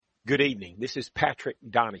Good evening. This is Patrick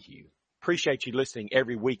Donahue. Appreciate you listening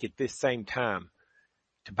every week at this same time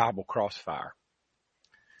to Bible Crossfire.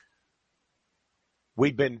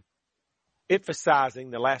 We've been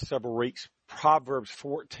emphasizing the last several weeks Proverbs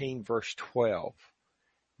 14 verse 12.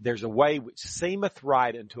 There's a way which seemeth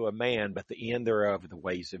right unto a man, but the end thereof are the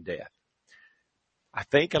ways of death. I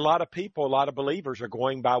think a lot of people, a lot of believers are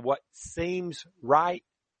going by what seems right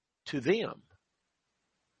to them.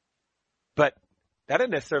 But that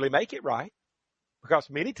doesn't necessarily make it right, because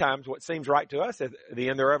many times what seems right to us is the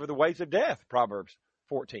end thereof are the ways of death, Proverbs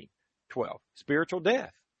 14:12, spiritual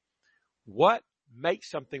death. What makes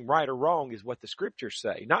something right or wrong is what the scriptures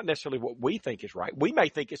say, not necessarily what we think is right. We may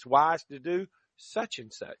think it's wise to do such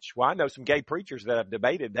and such. Well, I know some gay preachers that I've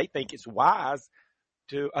debated, they think it's wise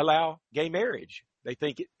to allow gay marriage. They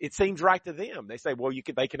think it seems right to them. They say, well,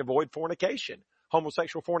 they can avoid fornication,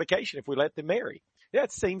 homosexual fornication, if we let them marry. Yeah,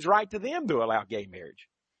 it seems right to them to allow gay marriage.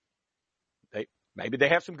 Maybe they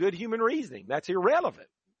have some good human reasoning. That's irrelevant.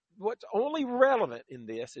 What's only relevant in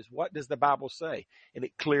this is, what does the Bible say? And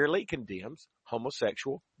it clearly condemns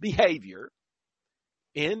homosexual behavior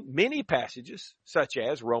in many passages, such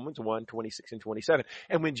as Romans 1:26 and 27.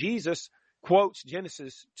 And when Jesus quotes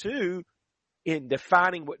Genesis 2 in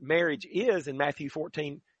defining what marriage is in Matthew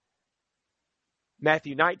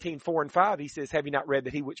 19:4 and 5, he says, have you not read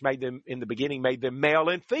that he which made them in the beginning made them male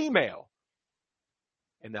and female?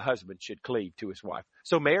 And the husband should cleave to his wife.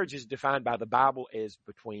 So marriage is defined by the Bible as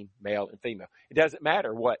between male and female. It doesn't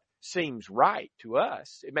matter what seems right to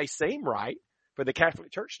us. It may seem right for the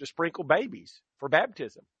Catholic Church to sprinkle babies for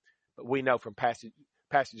baptism. But we know from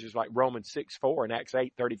passages like Romans 6:4 and Acts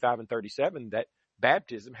 8:35 and 37 that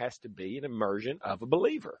baptism has to be an immersion of a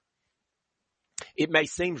believer. It may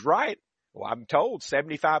seem right. Well, I'm told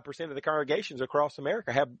 75% of the congregations across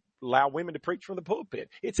America allow women to preach from the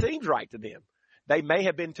pulpit. It seems right to them. They may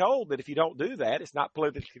have been told that if you don't do that, it's not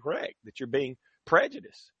politically correct, that you're being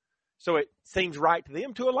prejudiced. So it seems right to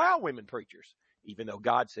them to allow women preachers, even though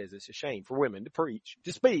God says it's a shame for women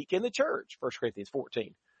to speak in the church. 1 Corinthians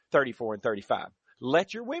 14:34 and 35.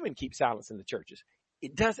 Let your women keep silence in the churches.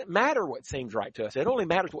 It doesn't matter what seems right to us. It only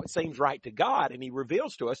matters what seems right to God, and he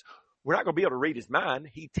reveals to us. We're not going to be able to read his mind.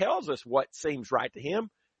 He tells us what seems right to him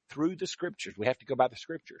through the scriptures. We have to go by the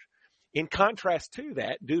scriptures. In contrast to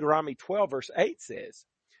that, Deuteronomy 12 verse 8 says,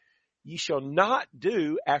 ye shall not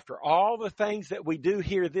do after all the things that we do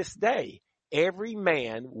here this day. Every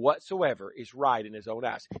man whatsoever is right in his own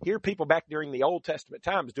eyes. Here people back during the Old Testament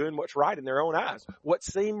times doing what's right in their own eyes, what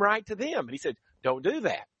seemed right to them. And he said, don't do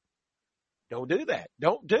that. Don't do that.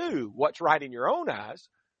 Don't do what's right in your own eyes.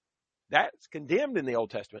 That's condemned in the Old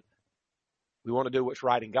Testament. We want to do what's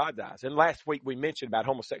right in God's eyes. And last week we mentioned about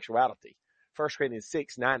homosexuality. 1 Corinthians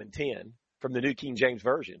 6:9 and 10 from the New King James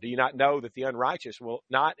Version. Do you not know that the unrighteous will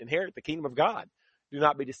not inherit the kingdom of God? Do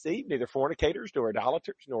not be deceived, neither fornicators, nor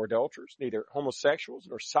idolaters, nor adulterers, neither homosexuals,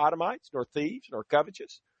 nor sodomites, nor thieves, nor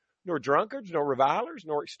covetous, nor drunkards, nor revilers,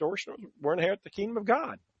 nor extortioners will inherit the kingdom of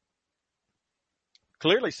God.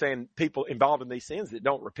 Clearly saying people involved in these sins that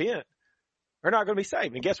don't repent are not going to be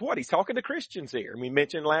saved. And guess what? He's talking to Christians here. And we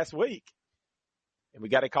mentioned last week. And we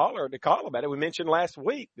got a caller to call about it. We mentioned last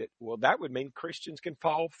week that, well, that would mean Christians can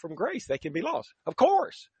fall from grace. They can be lost. Of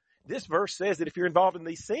course, this verse says that if you're involved in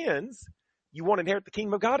these sins, you won't inherit the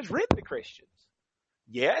kingdom of God. It's written to Christians.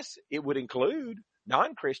 Yes, it would include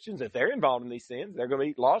non-Christians. If they're involved in these sins, they're going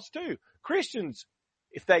to be lost too. Christians,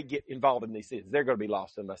 if they get involved in these sins, they're going to be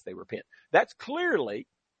lost unless they repent. That's clearly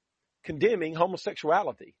condemning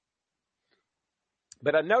homosexuality.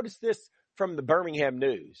 But I noticed this from the Birmingham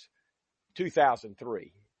News.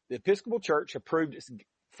 2003, the Episcopal Church approved its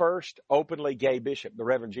first openly gay bishop, the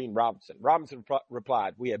Reverend Gene Robinson. Robinson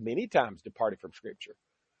replied, we have many times departed from Scripture.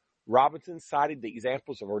 Robinson cited the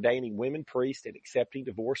examples of ordaining women priests and accepting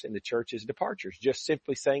divorce in the church as departures. Just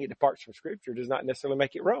simply saying it departs from Scripture does not necessarily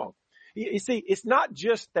make it wrong. You see, it's not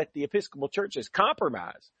just that the Episcopal Church has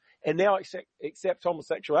compromised and now accepts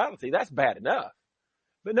homosexuality. That's bad enough.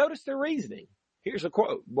 But notice their reasoning. Here's a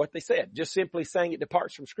quote, what they said. Just simply saying it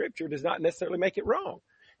departs from Scripture does not necessarily make it wrong.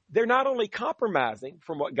 They're not only compromising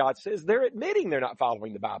from what God says, they're admitting they're not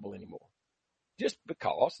following the Bible anymore. Just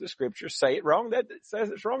because the Scriptures say it wrong, that it says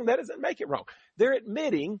it's wrong, that doesn't make it wrong. They're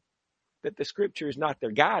admitting that the Scripture is not their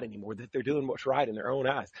guide anymore, that they're doing what's right in their own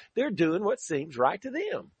eyes. They're doing what seems right to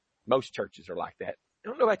them. Most churches are like that. I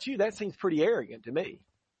don't know about you, that seems pretty arrogant to me.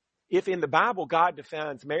 If in the Bible God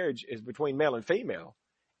defines marriage as between male and female,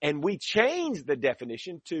 and we change the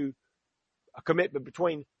definition to a commitment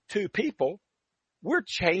between two people, we're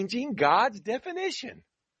changing God's definition.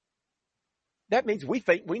 That means we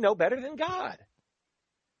think we know better than God.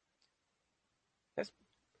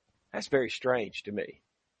 That's very strange to me.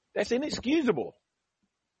 That's inexcusable.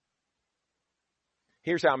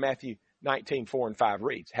 Here's how Matthew 19:4-5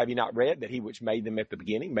 reads. Have you not read that he which made them at the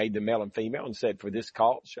beginning made them male and female, and said, for this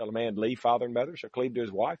cause shall a man leave father and mother, shall cleave to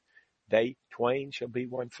his wife, they twain shall be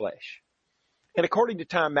one flesh. And according to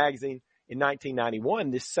Time magazine in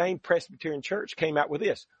 1991, this same Presbyterian church came out with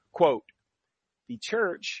this, quote, the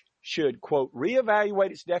church should, quote,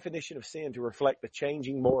 reevaluate its definition of sin to reflect the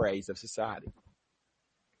changing mores of society.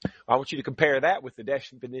 I want you to compare that with the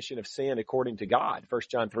definition of sin according to God. 1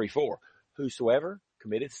 John 3:4. Whosoever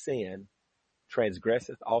committeth sin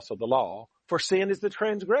transgresseth also the law, for sin is the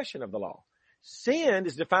transgression of the law. Sin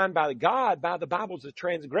is defined by God, by the Bible, as a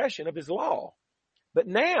transgression of his law. But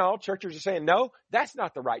now churches are saying, no, that's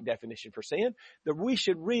not the right definition for sin, that we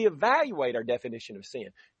should reevaluate our definition of sin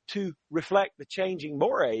to reflect the changing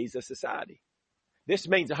mores of society. This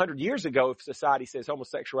means 100 years ago, if society says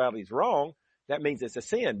homosexuality is wrong, that means it's a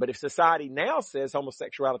sin. But if society now says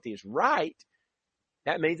homosexuality is right,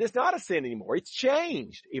 that means it's not a sin anymore. It's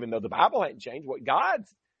changed, even though the Bible hasn't changed. What God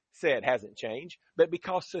said hasn't changed. But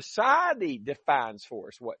because society defines for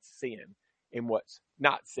us what's sin and what's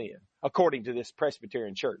not sin, according to this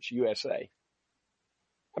Presbyterian Church, USA.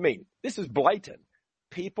 I mean, this is blatant.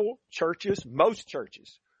 People, churches,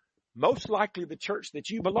 most likely the church that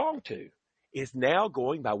you belong to, is now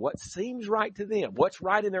going by what seems right to them, what's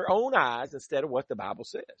right in their own eyes instead of what the Bible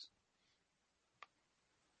says.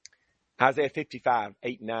 Isaiah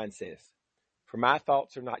 55:8-9 says, for my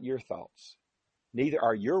thoughts are not your thoughts, neither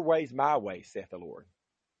are your ways my ways, saith the Lord.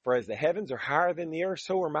 For as the heavens are higher than the earth,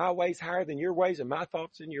 so are my ways higher than your ways, and my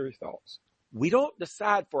thoughts than your thoughts. We don't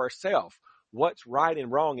decide for ourselves what's right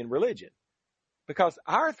and wrong in religion, because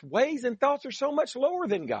our ways and thoughts are so much lower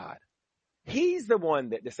than God. He's the one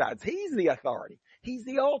that decides. He's the authority. He's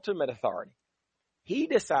the ultimate authority. He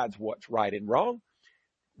decides what's right and wrong.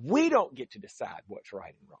 We don't get to decide what's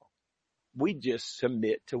right and wrong. We just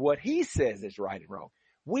submit to what he says is right and wrong.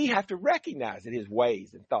 We have to recognize that his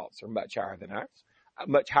ways and thoughts are much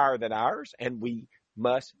higher than ours, and we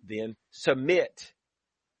must then submit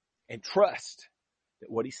and trust that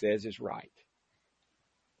what he says is right.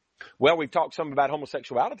 Well, we've talked some about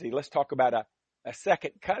homosexuality. Let's talk about a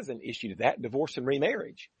second cousin issue to that, divorce and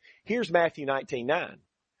remarriage. Here's Matthew 19:9.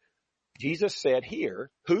 Jesus said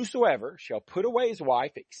here, whosoever shall put away his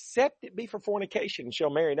wife, except it be for fornication, and shall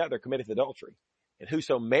marry another, committeth adultery. And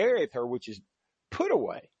whoso marrieth her which is put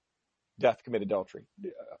away, doth commit adultery.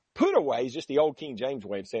 Put away is just the old King James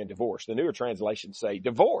way of saying divorce. The newer translations say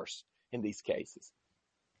divorce in these cases.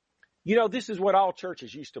 You know, this is what all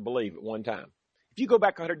churches used to believe at one time. If you go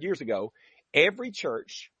back 100 years ago, every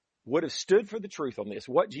church would have stood for the truth on this,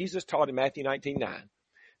 what Jesus taught in Matthew 19:9,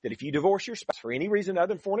 that if you divorce your spouse for any reason other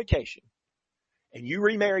than fornication, and you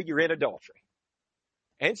remarry, you're in adultery.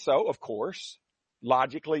 And so, of course,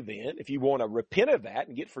 logically then, if you want to repent of that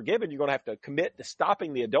and get forgiven, you're going to have to commit to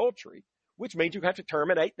stopping the adultery, which means you have to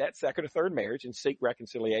terminate that second or third marriage and seek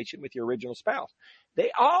reconciliation with your original spouse.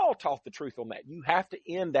 They all taught the truth on that. You have to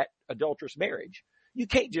end that adulterous marriage. You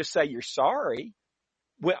can't just say you're sorry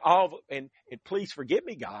and please forgive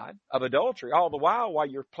me, God, of adultery, all the while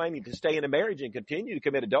you're planning to stay in a marriage and continue to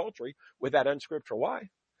commit adultery with that unscriptural wife.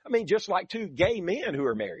 I mean, just like two gay men who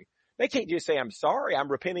are married. They can't just say, I'm sorry,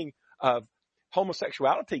 I'm repenting of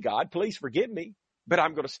homosexuality, God, please forgive me, but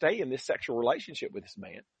I'm going to stay in this sexual relationship with this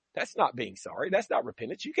man. That's not being sorry. That's not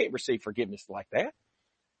repentance. You can't receive forgiveness like that.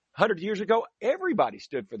 100 years ago, everybody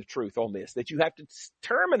stood for the truth on this, that you have to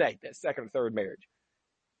terminate that second or third marriage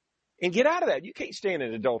and get out of that. You can't stay in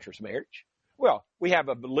an adulterous marriage. Well, we have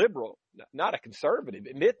a liberal, not a conservative,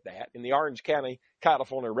 admit that in the Orange County,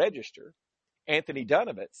 California Register. Anthony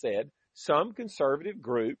Dunavant said, some conservative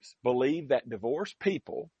groups believe that divorced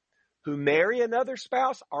people who marry another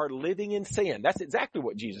spouse are living in sin. That's exactly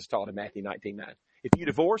what Jesus taught in Matthew 19:9. If you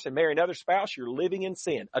divorce and marry another spouse, you're living in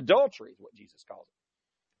sin. Adultery is what Jesus calls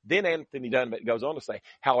it. Then Anthony Dunavant goes on to say,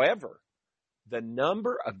 however, the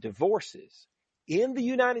number of divorces in the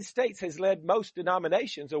United States has led most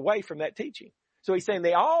denominations away from that teaching. So he's saying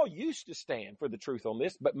they all used to stand for the truth on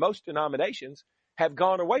this, but most denominations have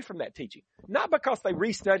gone away from that teaching. Not because they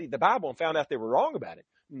restudied the Bible and found out they were wrong about it.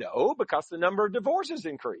 No, because the number of divorces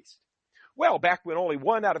increased. Well, back when only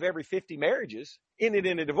 1 out of every 50 marriages ended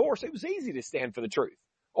in a divorce, it was easy to stand for the truth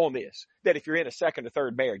on this. That if you're in a second or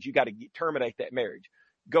third marriage, you got to terminate that marriage.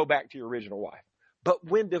 Go back to your original wife. But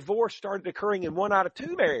when divorce started occurring in 1 out of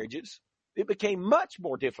 2 marriages, it became much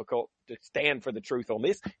more difficult to stand for the truth on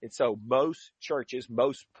this. And so most churches,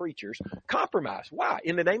 most preachers compromise. Why?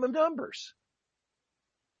 In the name of numbers.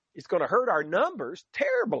 It's going to hurt our numbers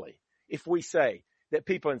terribly if we say that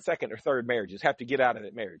people in second or third marriages have to get out of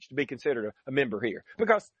that marriage to be considered a member here?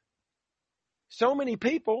 Because so many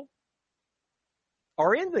people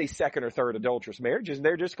are in these second or third adulterous marriages, and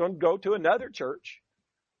they're just going to go to another church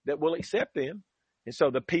that will accept them. And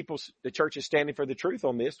so the church is standing for the truth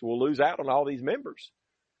on this will lose out on all these members.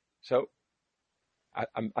 So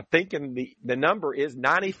I'm thinking the number is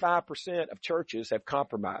 95% of churches have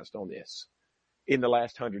compromised on this in the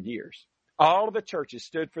last 100 years. All of the churches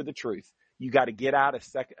stood for the truth. You got to get out of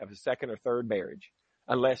a second or third marriage.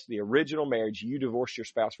 Unless the original marriage, you divorced your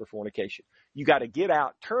spouse for fornication. You got to get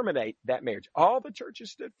out, terminate that marriage. All the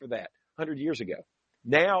churches stood for that 100 years ago.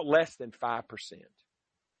 Now less than 5%.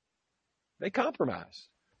 They compromise.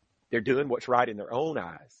 They're doing what's right in their own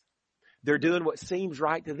eyes. They're doing what seems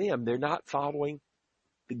right to them. They're not following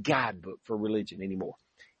the guidebook for religion anymore.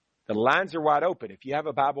 The lines are wide open. If you have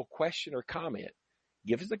a Bible question or comment,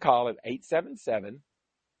 give us a call at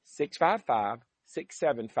 877-655-6755.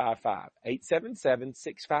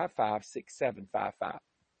 877-655-6755. I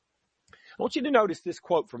want you to notice this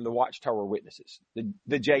quote from the Watchtower Witnesses,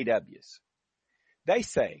 the JWs. They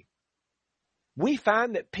say, "We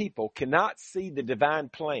find that people cannot see the divine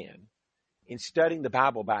plan in studying the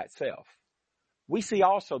Bible by itself. We see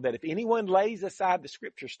also that if anyone lays aside the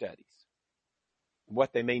scripture studies,"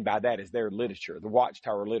 what they mean by that is their literature, the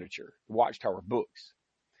Watchtower literature, the Watchtower books,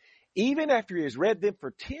 "even after he has read them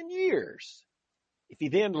for 10 years, if he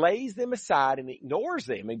then lays them aside and ignores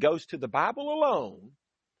them and goes to the Bible alone,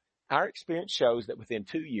 our experience shows that within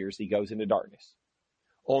 2 years he goes into darkness.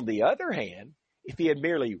 On the other hand, if he had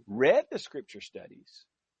merely read the scripture studies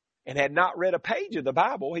and had not read a page of the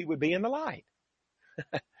Bible, he would be in the light."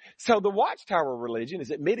 So the Watchtower religion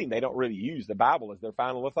is admitting they don't really use the Bible as their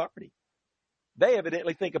final authority. They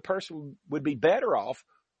evidently think a person would be better off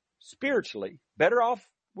spiritually, better off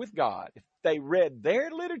with God, if they read their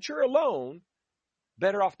literature alone,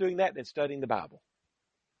 better off doing that than studying the Bible.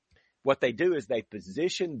 What they do is they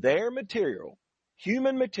position their material,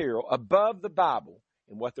 human material, above the Bible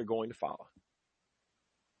and what they're going to follow.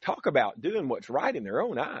 Talk about doing what's right in their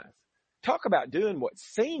own eyes. Talk about doing what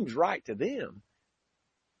seems right to them.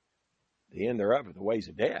 The end thereof are the ways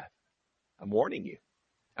of death. I'm warning you.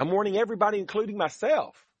 I'm warning everybody, including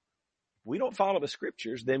myself. If we don't follow the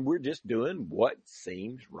scriptures, then we're just doing what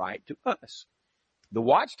seems right to us. The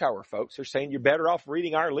Watchtower folks are saying you're better off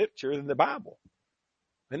reading our literature than the Bible.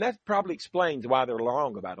 And that probably explains why they're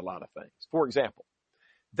wrong about a lot of things. For example,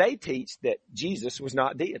 they teach that Jesus was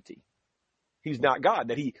not deity. He's not God,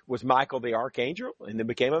 that he was Michael the archangel and then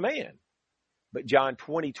became a man. But John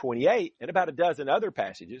 20:28 and about a dozen other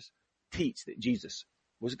passages teach that Jesus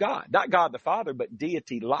was God. Not God the Father, but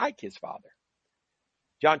deity like his Father.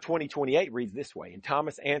 John 20:28 reads this way, "And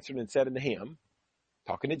Thomas answered and said unto him,"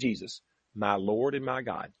 talking to Jesus, "My Lord and my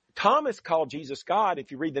God." Thomas called Jesus God.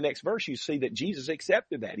 If you read the next verse, you see that Jesus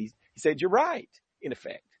accepted that. He said, "You're right," in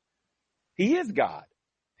effect. He is God.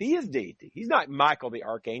 He is deity. He's not Michael the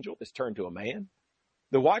archangel that's turned to a man.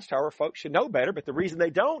 The Watchtower folks should know better, but the reason they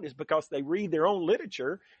don't is because they read their own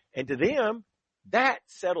literature, and to them, that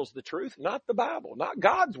settles the truth, not the Bible, not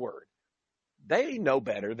God's word. They know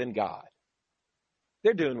better than God.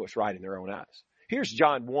 They're doing what's right in their own eyes. Here's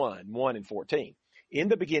John 1:1-14. "In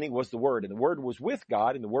the beginning was the Word, and the Word was with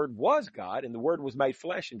God, and the Word was God, and the Word was made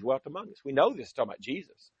flesh and dwelt among us." We know this is talking about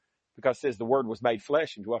Jesus, because it says the Word was made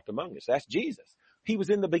flesh and dwelt among us. That's Jesus. He was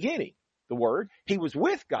in the beginning, the Word. He was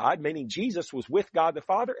with God, meaning Jesus was with God the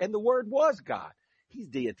Father, and the Word was God. He's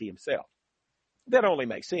deity himself. That only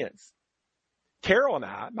makes sense. Carol and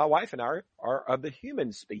I, my wife and I, are of the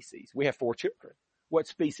human species. We have 4 children. What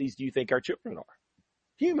species do you think our children are?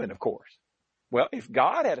 Human, of course. Well, if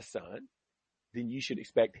God had a son, then you should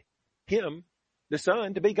expect him, the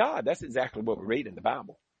son, to be God. That's exactly what we read in the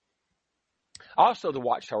Bible. Also, the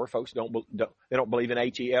Watchtower folks don't believe in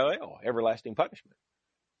H-E-L-L, everlasting punishment.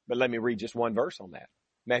 But let me read just one verse on that.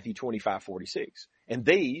 Matthew 25:46. "And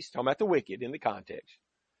these," talking about the wicked in the context,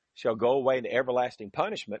 "shall go away into everlasting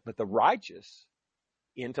punishment, but the righteous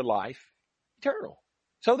into life eternal."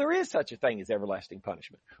 So there is such a thing as everlasting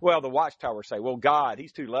punishment. Well, the Watchtower say, well, God,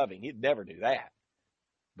 he's too loving. He'd never do that.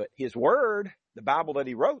 But his word, the Bible that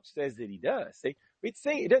he wrote, says that he does. See,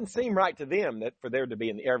 it doesn't seem right to them that for there to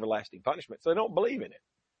be an everlasting punishment, so they don't believe in it.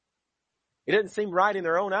 It doesn't seem right in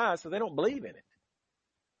their own eyes, so they don't believe in it.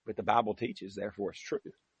 But the Bible teaches, therefore it's true.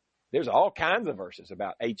 There's all kinds of verses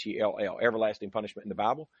about H-E-L-L, everlasting punishment in the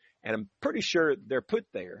Bible, and I'm pretty sure they're put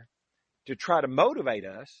there to try to motivate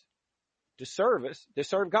us to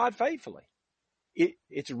serve God faithfully.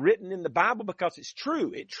 It's written in the Bible because it's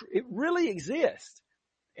true. It really exists.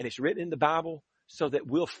 And it's written in the Bible so that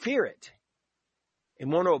we'll fear it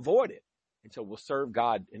and want to avoid it. And so we'll serve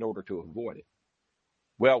God in order to avoid it.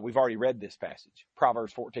 Well, we've already read this passage,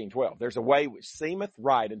 Proverbs 14:12. There's a way which seemeth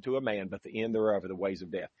right unto a man, but the end thereof are the ways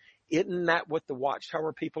of death. Isn't that what the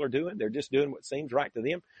Watchtower people are doing? They're just doing what seems right to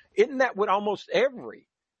them. Isn't that what almost every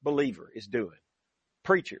believer is doing?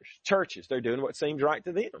 Preachers, churches, they're doing what seems right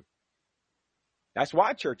to them. That's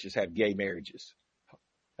why churches have gay marriages.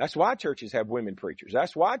 That's why churches have women preachers.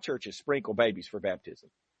 That's why churches sprinkle babies for baptism.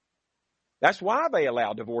 That's why they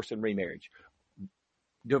allow divorce and remarriage.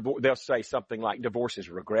 They'll say something like divorce is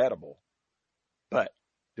regrettable, but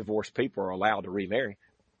divorced people are allowed to remarry.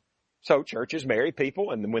 So churches marry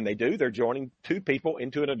people, and when they do, they're joining two people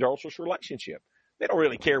into an adulterous relationship. They don't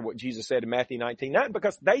really care what Jesus said in Matthew 19:9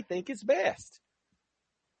 because they think it's best.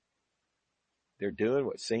 They're doing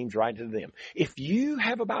what seems right to them. If you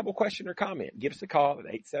have a Bible question or comment, give us a call at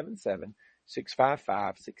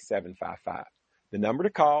 877-655-6755. The number to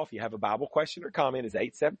call if you have a Bible question or comment is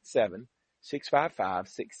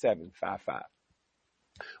 877-655-6755.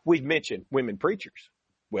 We've mentioned women preachers.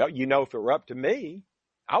 Well, if it were up to me,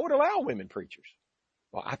 I would allow women preachers.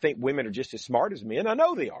 Well, I think women are just as smart as men. I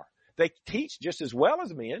know they are. They teach just as well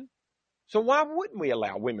as men. So why wouldn't we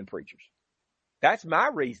allow women preachers? That's my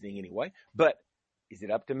reasoning anyway. But is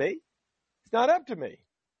it up to me? It's not up to me.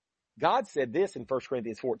 God said this in 1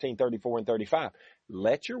 Corinthians 14:34 and 35.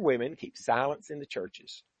 Let your women keep silence in the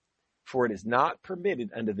churches, for it is not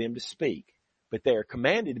permitted unto them to speak, but they are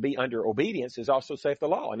commanded to be under obedience, as also saith the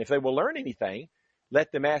law. And if they will learn anything,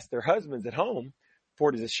 let them ask their husbands at home, for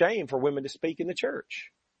it is a shame for women to speak in the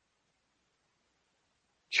church.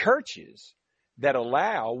 Churches that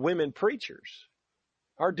allow women preachers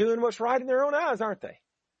are doing what's right in their own eyes, aren't they?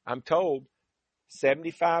 I'm told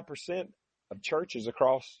 75% of churches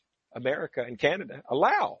across America and Canada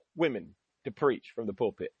allow women to preach from the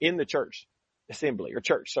pulpit in the church assembly or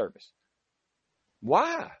church service.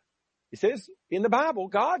 Why? It says in the Bible,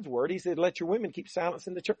 God's word, he said, let your women keep silence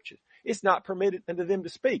in the churches. It's not permitted unto them to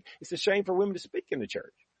speak. It's a shame for women to speak in the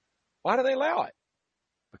church. Why do they allow it?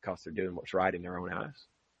 Because they're doing what's right in their own eyes.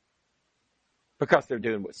 Because they're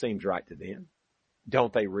doing what seems right to them.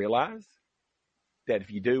 Don't they realize that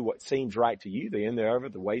if you do what seems right to you, the end thereof are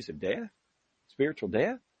the ways of death, spiritual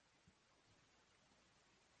death?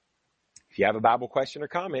 If you have a Bible question or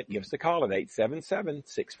comment, give us a call at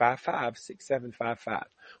 877-655-6755.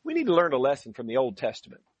 We need to learn a lesson from the Old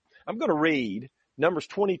Testament. I'm going to read Numbers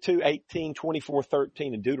 22:18,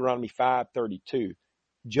 24:13, and Deuteronomy 5:32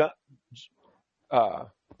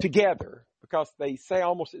 together because they say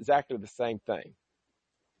almost exactly the same thing.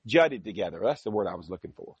 Jutted together. That's the word I was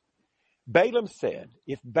looking for. Balaam said,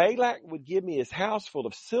 if Balak would give me his house full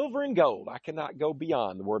of silver and gold, I cannot go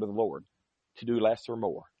beyond the word of the Lord to do less or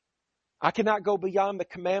more. I cannot go beyond the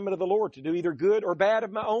commandment of the Lord to do either good or bad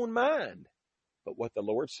of my own mind. But what the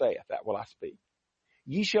Lord saith, that will I speak.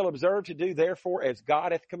 Ye shall observe to do therefore as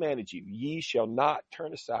God hath commanded you. Ye shall not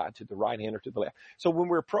turn aside to the right hand or to the left. So when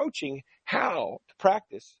we're approaching how to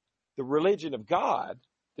practice the religion of God,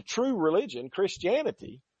 the true religion,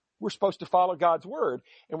 Christianity, we're supposed to follow God's word,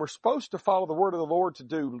 and we're supposed to follow the word of the Lord to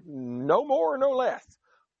do no more or no less.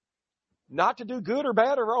 Not to do good or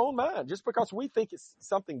bad of our own mind. Just because we think it's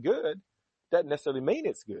something good doesn't necessarily mean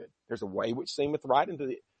it's good. There's a way which seemeth right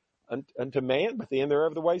unto man, but the end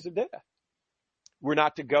thereof are the ways of death. We're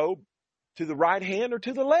not to go to the right hand or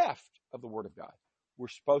to the left of the word of God. We're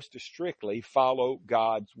supposed to strictly follow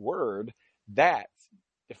God's word. That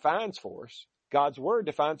defines for us. God's word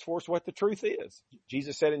defines for us what the truth is.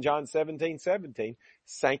 Jesus said in John 17:17,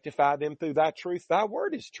 sanctify them through thy truth. Thy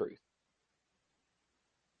word is truth.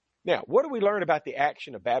 Now, what do we learn about the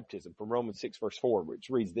action of baptism from Romans 6:4, which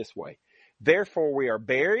reads this way? Therefore, we are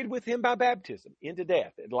buried with him by baptism into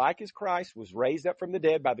death, and like as Christ was raised up from the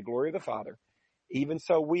dead by the glory of the Father, even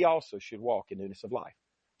so we also should walk in newness of life.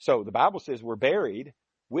 So the Bible says we're buried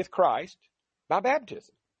with Christ by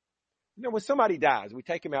baptism. When somebody dies, we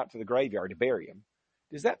take him out to the graveyard to bury him.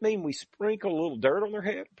 Does that mean we sprinkle a little dirt on their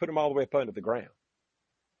head, put them all the way up under the ground?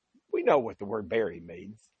 We know what the word bury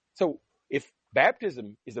means. So if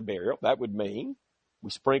baptism is a burial, that would mean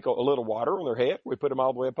we sprinkle a little water on their head, we put them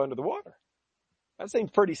all the way up under the water. That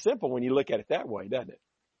seems pretty simple when you look at it that way, doesn't it?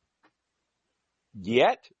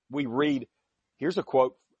 Yet we read, here's a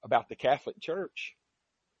quote about the Catholic Church.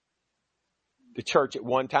 The church at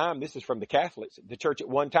one time, this is from the Catholics, the church at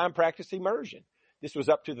one time practiced immersion. This was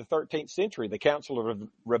up to the 13th century. The Council of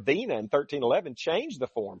Ravenna in 1311 changed the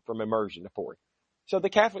form from immersion to pouring. So the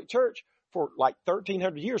Catholic Church, for like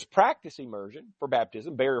 1,300 years, practiced immersion for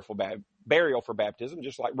baptism, burial for baptism,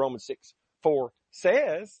 just like Romans 6:4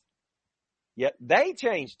 says. Yet they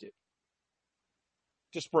changed it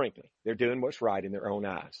to sprinkling. They're doing what's right in their own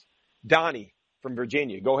eyes. Donnie from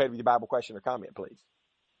Virginia, go ahead with your Bible question or comment, please.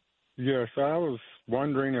 Yes, I was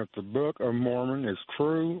wondering if the Book of Mormon is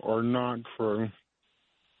true or not true.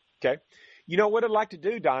 Okay. You know what I'd like to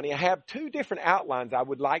do, Donnie? I have 2 different outlines I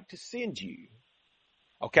would like to send you.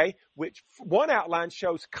 Okay. Which one outline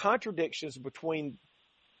shows contradictions between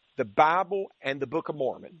the Bible and the Book of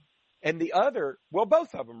Mormon. And the other, well,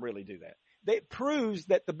 both of them really do that. It proves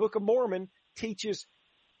that the Book of Mormon teaches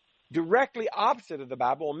directly opposite of the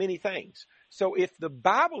Bible on many things. So if the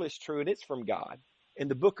Bible is true and it's from God, and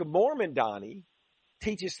the Book of Mormon, Donnie,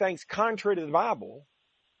 teaches things contrary to the Bible,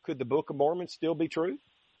 could the Book of Mormon still be true?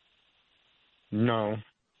 No.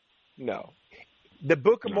 No. The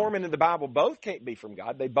Book of Mormon and the Bible both can't be from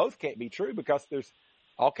God. They both can't be true because there's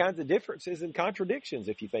all kinds of differences and contradictions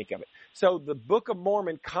if you think of it. So the Book of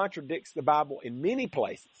Mormon contradicts the Bible in many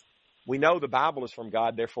places. We know the Bible is from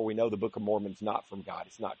God, therefore we know the Book of Mormon is not from God.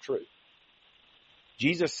 It's not true.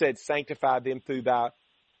 Jesus said, sanctify them through thy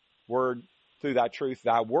word, through thy truth.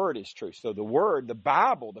 Thy word is truth. So the word, the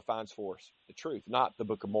Bible defines for us the truth, not the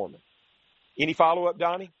Book of Mormon. Any follow-up,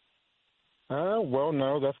 Donnie? Well,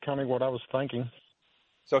 no, that's kind of what I was thinking.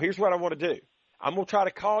 So here's what I want to do. I'm going to try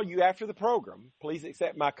to call you after the program. Please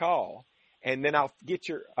accept my call. And then I'll get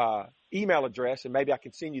your email address, and maybe I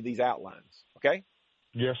can send you these outlines. Okay?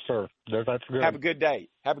 Yes, sir. That's good. Have a good day.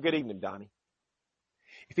 Have a good evening, Donnie.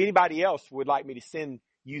 If anybody else would like me to send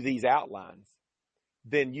you these outlines,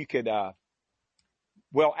 then you could,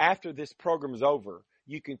 after this program is over,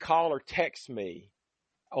 you can call or text me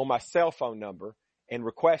on my cell phone number and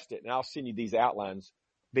request it, and I'll send you these outlines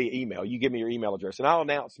via email. You give me your email address, and I'll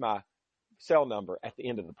announce my cell number at the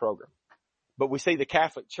end of the program. But we see the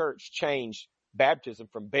Catholic Church change baptism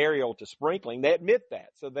from burial to sprinkling. They admit that.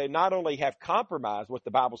 So they not only have compromised what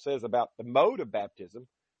the Bible says about the mode of baptism,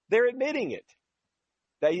 they're admitting it.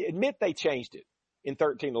 They admit they changed it in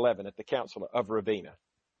 1311 at the Council of Ravenna.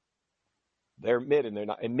 They're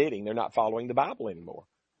admitting they're not following the Bible anymore.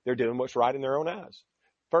 They're doing what's right in their own eyes.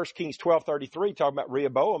 1 Kings 12:33, talking about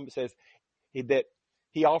Rehoboam, says that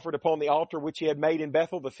he offered upon the altar which he had made in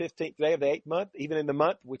Bethel the 15th day of the 8th month, even in the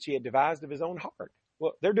month which he had devised of his own heart.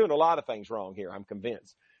 Well, they're doing a lot of things wrong here, I'm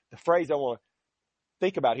convinced. The phrase I want to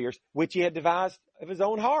think about here is, which he had devised of his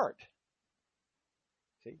own heart.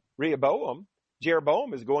 See,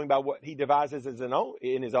 Jeroboam is going by what he devises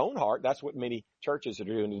in his own heart. That's what many churches are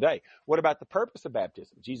doing today. What about the purpose of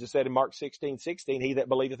baptism? Jesus said in Mark 16:16, he that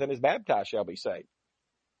believeth and is baptized shall be saved.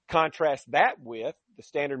 Contrast that with the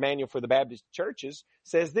Standard Manual for the Baptist churches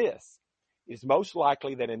says this. It is most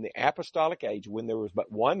likely that in the apostolic age, when there was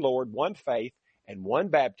but one Lord, one faith, and one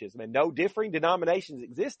baptism, and no differing denominations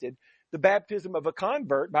existed, the baptism of a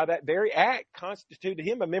convert by that very act constituted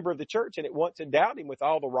him a member of the church, and at once endowed him with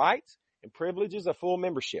all the rights and privileges of full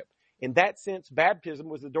membership. In that sense, baptism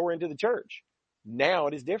was the door into the church. Now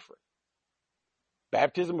it is different.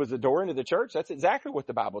 Baptism was the door into the church. That's exactly what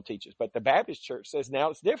the Bible teaches. But the Baptist church says now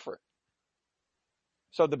it's different.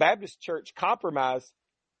 So the Baptist church compromised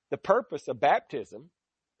the purpose of baptism,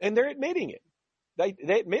 and they're admitting it. They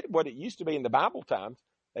admit what it used to be in the Bible times.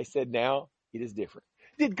 They said now it is different.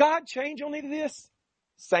 Did God change on any of this?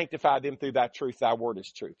 Sanctify them through thy truth. Thy word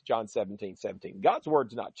is truth. John 17:17. God's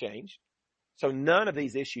word's not changed. So none of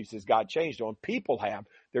these issues has God changed on. People have.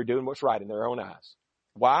 They're doing what's right in their own eyes.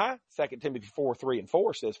 Why? 2 Timothy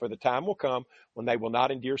 4:3-4 says, for the time will come when they will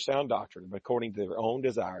not endure sound doctrine, but according to their own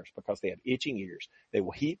desires, because they have itching ears. They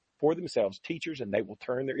will heap for themselves teachers, and they will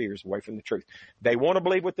turn their ears away from the truth. They want to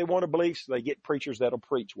believe what they want to believe, so they get preachers that'll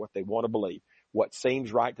preach what they want to believe, what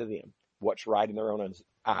seems right to them, what's right in their own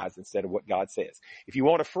eyes instead of what God says. If you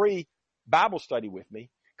want a free Bible study with me,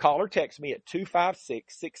 call or text me at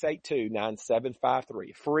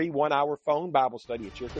 256-682-9753. Free 1-hour phone Bible study at your